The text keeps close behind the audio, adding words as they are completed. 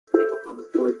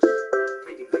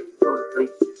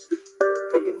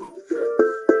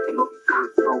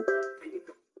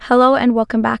Hello and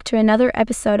welcome back to another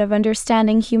episode of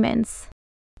Understanding Humans.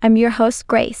 I'm your host,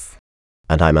 Grace.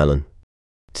 And I'm Alan.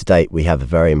 Today we have a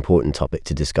very important topic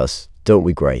to discuss, don't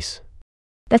we, Grace?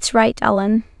 That's right,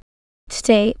 Alan.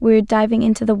 Today we're diving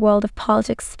into the world of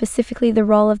politics, specifically the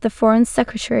role of the Foreign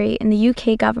Secretary in the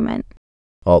UK government.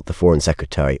 The Foreign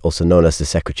Secretary, also known as the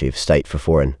Secretary of State for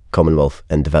Foreign, Commonwealth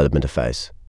and Development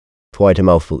Affairs. Quite a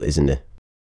mouthful, isn't it?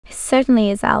 It certainly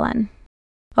is, Alan.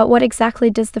 But what exactly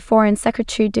does the Foreign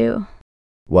Secretary do?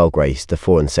 Well, Grace, the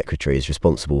Foreign Secretary is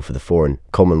responsible for the Foreign,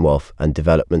 Commonwealth and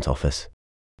Development Office.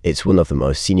 It's one of the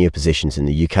most senior positions in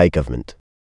the UK government.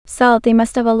 So they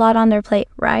must have a lot on their plate,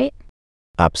 right?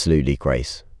 Absolutely,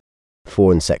 Grace. The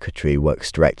Foreign Secretary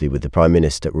works directly with the Prime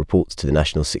Minister, reports to the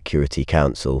National Security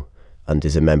Council, and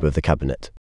is a member of the Cabinet.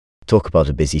 Talk about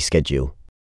a busy schedule.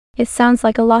 It sounds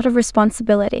like a lot of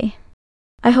responsibility.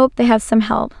 I hope they have some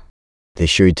help. They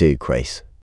sure do, Grace.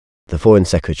 The Foreign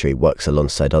Secretary works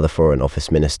alongside other Foreign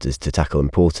Office ministers to tackle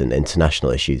important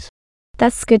international issues.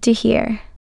 That's good to hear.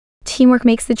 Teamwork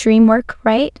makes the dream work,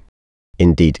 right?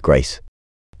 Indeed, Grace.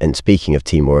 And speaking of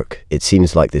teamwork, it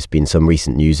seems like there's been some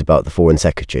recent news about the Foreign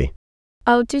Secretary.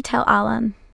 Oh, do tell,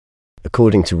 Alan.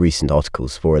 According to recent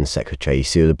articles, Foreign Secretary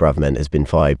Suella Braverman has been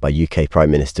fired by UK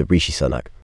Prime Minister Rishi Sunak.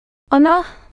 Oh no?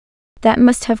 That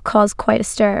must have caused quite a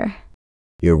stir.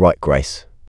 You're right, Grace.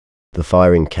 The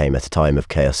firing came at a time of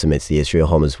chaos amidst the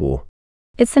Israel-Hamas war.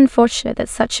 It's unfortunate that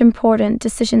such important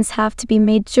decisions have to be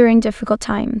made during difficult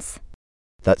times.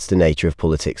 That's the nature of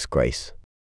politics, Grace.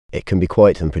 It can be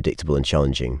quite unpredictable and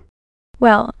challenging.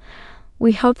 Well,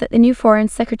 we hope that the new Foreign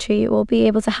Secretary will be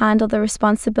able to handle the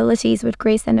responsibilities with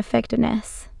grace and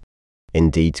effectiveness.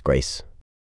 Indeed, Grace.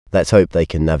 Let's hope they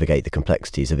can navigate the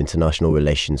complexities of international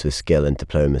relations with skill and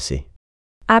diplomacy.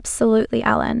 Absolutely,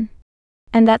 Alan.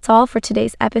 And that's all for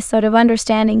today's episode of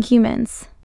Understanding Humans.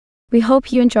 We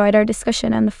hope you enjoyed our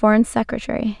discussion on the Foreign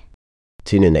Secretary.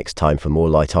 Tune in next time for more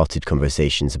light-hearted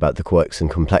conversations about the quirks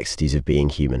and complexities of being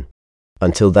human.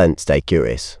 Until then, stay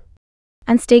curious.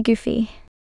 And stay goofy.